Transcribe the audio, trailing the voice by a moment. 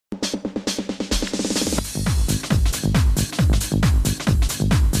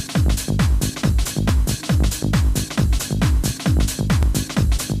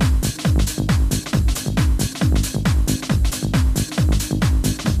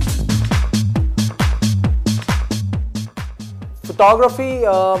photography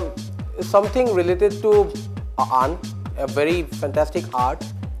is something related to art, a very fantastic art,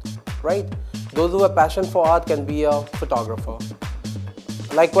 right? Those who have passion for art can be a photographer.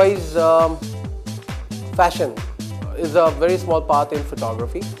 Likewise, fashion is a very small part in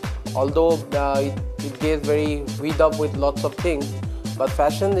photography, although it gets very weed up with lots of things. But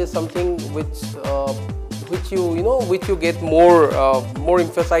fashion is something which you get more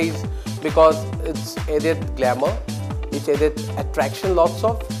emphasized because it's added glamour, it's added attraction, lots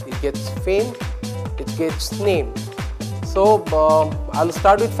of. It gets fame, it gets name. So I'll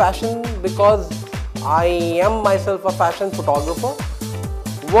start with fashion because I am myself a fashion photographer.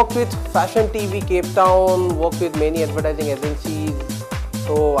 Worked with Fashion TV Cape Town, worked with many advertising agencies.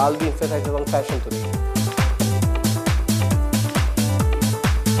 So I'll be emphasizing on fashion today.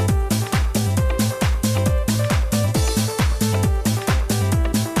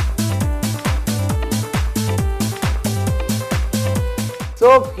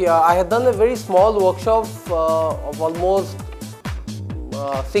 So yeah, I had done a very small workshop of almost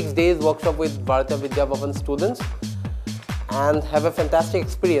 6 days workshop with Bharatiya Vidya Bhavan students and have a fantastic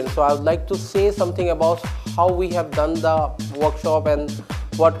experience. So I would like to say something about how we have done the workshop and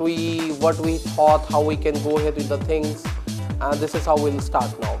what we thought, how we can go ahead with the things, and this is how we'll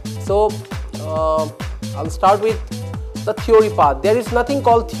start now. So I'll start with the theory part. There is nothing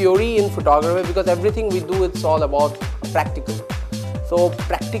called theory in photography because everything we do, it's all about practical. So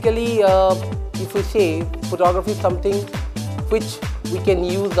practically, if we say photography is something which we can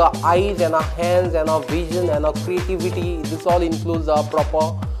use our eyes and our hands and our vision and our creativity. This all includes our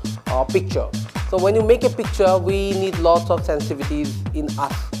proper picture. So when you make a picture, we need lots of sensitivities in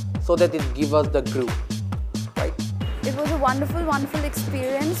us so that it gives us the groove, right? It was a wonderful, wonderful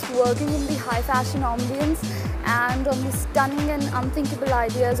experience working in the high fashion ambience and on the stunning and unthinkable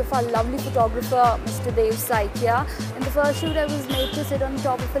ideas of our lovely photographer, Mr. Dev Saikia. In the first shoot, I was made to sit on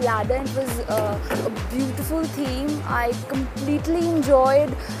top of a ladder. It was a beautiful theme. I completely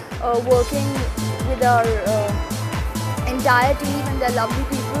enjoyed working with our entire team and they're lovely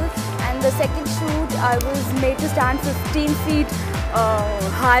people. And the second shoot, I was made to stand 15 feet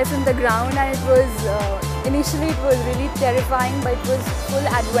high from the ground, and it was initially it was really terrifying, but it was full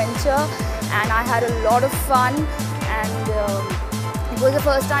adventure and I had a lot of fun, and it was a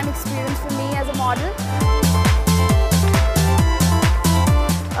first time experience for me as a model.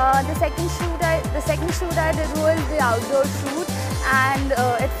 The second shoot I did was the outdoor shoot, and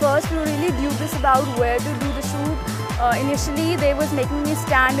at first we were really dubious about where to do the shoot. Initially they was making me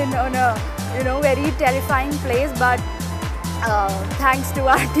stand on a very terrifying place, but thanks to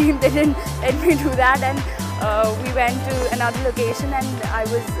our team, they didn't let me do that, and we went to another location and I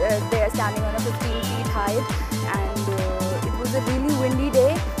was there standing on a 15 feet height, and it was a really windy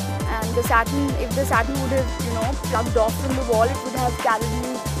day, and if the satin would have plugged off from the wall, it would have carried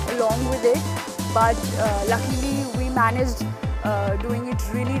me along with it, but luckily we managed doing it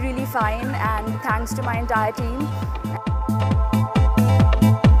really, really fine, and thanks to my entire team.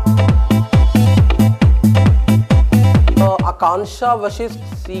 Akansha Vashist,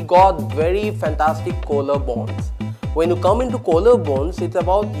 she got very fantastic collarbones. When you come into collarbones, it's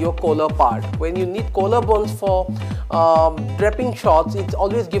about your collar part. When you need collarbones for draping shots, it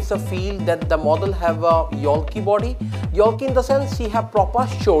always gives a feel that the model have a yolky body. Yolky in the sense she have proper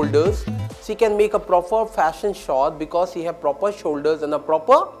shoulders. She can make a proper fashion shot because she have proper shoulders and a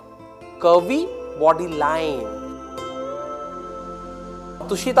proper curvy body line.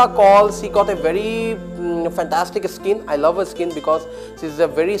 Tushita Kaul, she got a very fantastic skin. I love her skin because she's a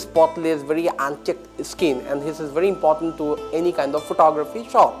very spotless, very antique skin, and this is very important to any kind of photography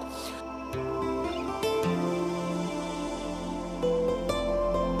shot.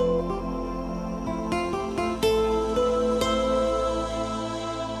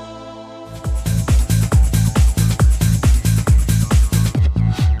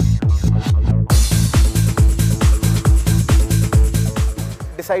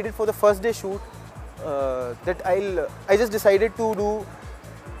 Decided for the first day shoot that I just decided to do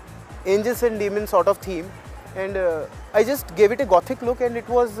angels and demons sort of theme, and I just gave it a gothic look, and it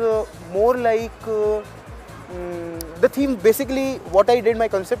was more like the theme. Basically what I did, my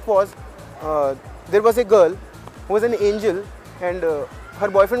concept was there was a girl who was an angel and her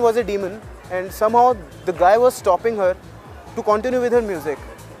boyfriend was a demon, and somehow the guy was stopping her to continue with her music,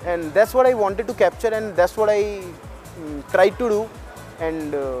 and that's what I wanted to capture, and that's what I tried to do.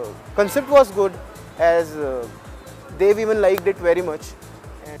 And concept was good, as they've even liked it very much.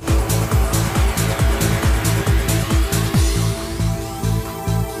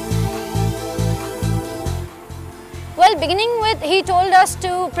 Well, beginning with, he told us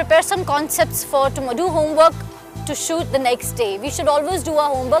to prepare some concepts for to do homework to shoot the next day. We should always do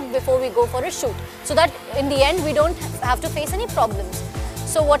our homework before we go for a shoot, so that in the end we don't have to face any problems.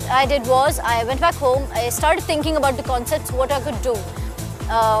 So what I did was, I went back home, I started thinking about the concepts, what I could do.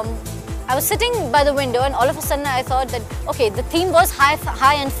 I was sitting by the window and all of a sudden I thought that, okay, the theme was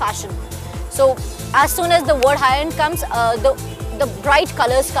high-end fashion. So as soon as the word high-end comes, the bright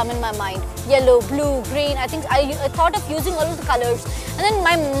colors come in my mind. Yellow, blue, green. I think I thought of using all of the colors. And then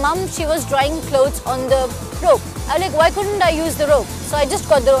my mum, she was drying clothes on the rope. I was like, why couldn't I use the rope? So I just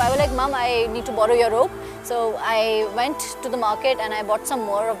got the rope. I was like, Mum, I need to borrow your rope. So I went to the market and I bought some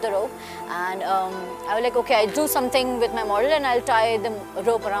more of the rope. And I was like, okay, I'll do something with my model and I'll tie the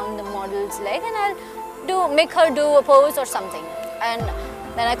rope around the model's leg and I'll make her do a pose or something. And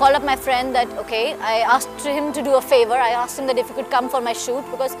then I called up my friend that, okay, I asked him to do a favor. I asked him that if he could come for my shoot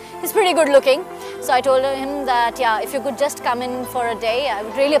because he's pretty good looking. So I told him that, yeah, if you could just come in for a day, I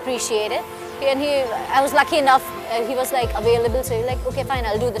would really appreciate it. And I was lucky enough, he was like available, so he was like, okay, fine,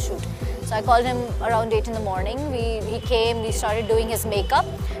 I'll do the shoot. So I called him around 8 in the morning. He came, we started doing his makeup.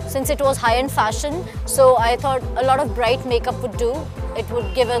 Since it was high-end fashion, so I thought a lot of bright makeup would do. It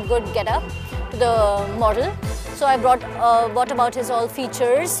would give a good get-up to the model. So I brought about his all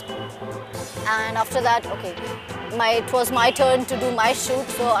features, and after that, okay, it was my turn to do my shoot.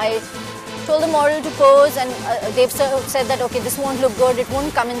 So I told the model to pose, and they've said that, okay, this won't look good, it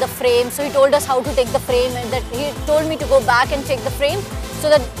won't come in the frame. So he told us how to take the frame, and that he told me to go back and take the frame so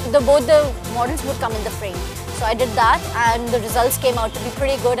that both the models would come in the frame. So I did that, and the results came out to be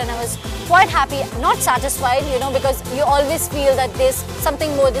pretty good, and I was quite happy, not satisfied, you know, because you always feel that there's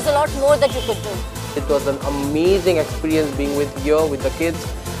something more, there's a lot more that you could do. It was an amazing experience being with the kids,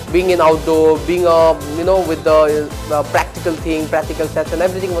 being in outdoor, being with the practical thing, practical session,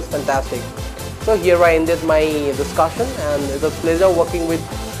 everything was fantastic. So here I ended my discussion, and it was a pleasure working with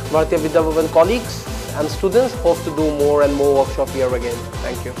Bharatiya Vidya Bhavan colleagues and students. Hope to do more and more workshop here again.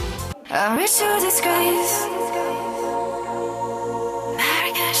 Thank you. I wish you disgrace.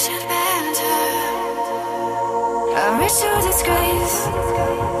 America should banter. I wish you disgrace.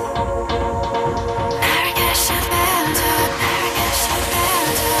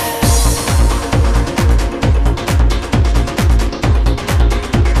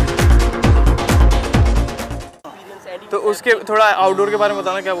 तो उसके थोड़ा outdoor के बारे में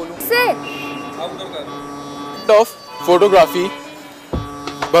बताना, क्या बोलूं? Of photography,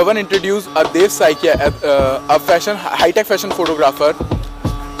 Bhavan introduced Dev Saikia, a high-tech fashion photographer.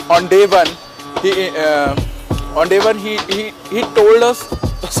 On day one, he told us.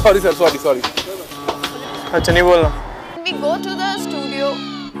 Sorry. अच्छा नहीं बोलना. We go to the studio.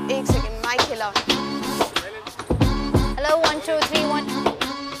 एक second, mic हिला. Hello, 1 2 3 1.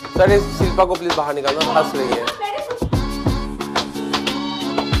 सर, इस शिल्पा को प्लीज बाहर निकालना, हंस रही है.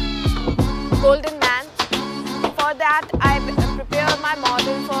 Golden man. For that, I prepare my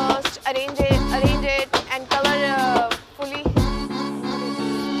model first, arrange it, and color fully.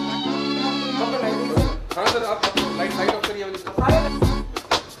 हाँ सर, आप लाइट साइड ऑफ करिए.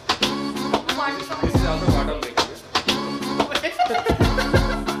 This is also part of making.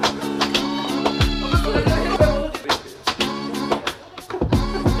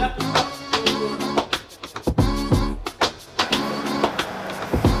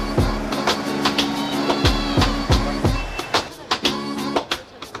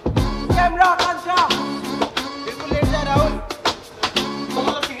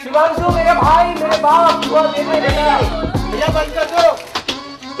 मेरे भाई, मेरे बाप, बंद कर दो.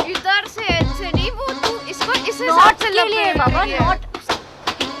 इधर से ऐसे नहीं, वो तू इसको इस हिसाब से लगे बाबा, नॉट.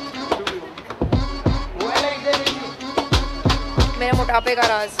 मेरे मोटापे का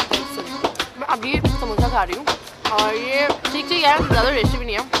राज. मैं अभी समोसा खा रही हूँ और ये ठीक है, ज़्यादा रेसिपी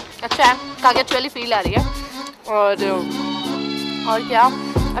नहीं है, अच्छा है, खा के एक्चुअली फील आ रही है. और क्या,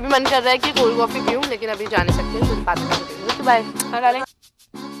 अभी मन कर रहा है कि कोल्ड कॉफ़ी पीऊँ, लेकिन अभी जा नहीं सकते, तो बात करेंगे. बाय.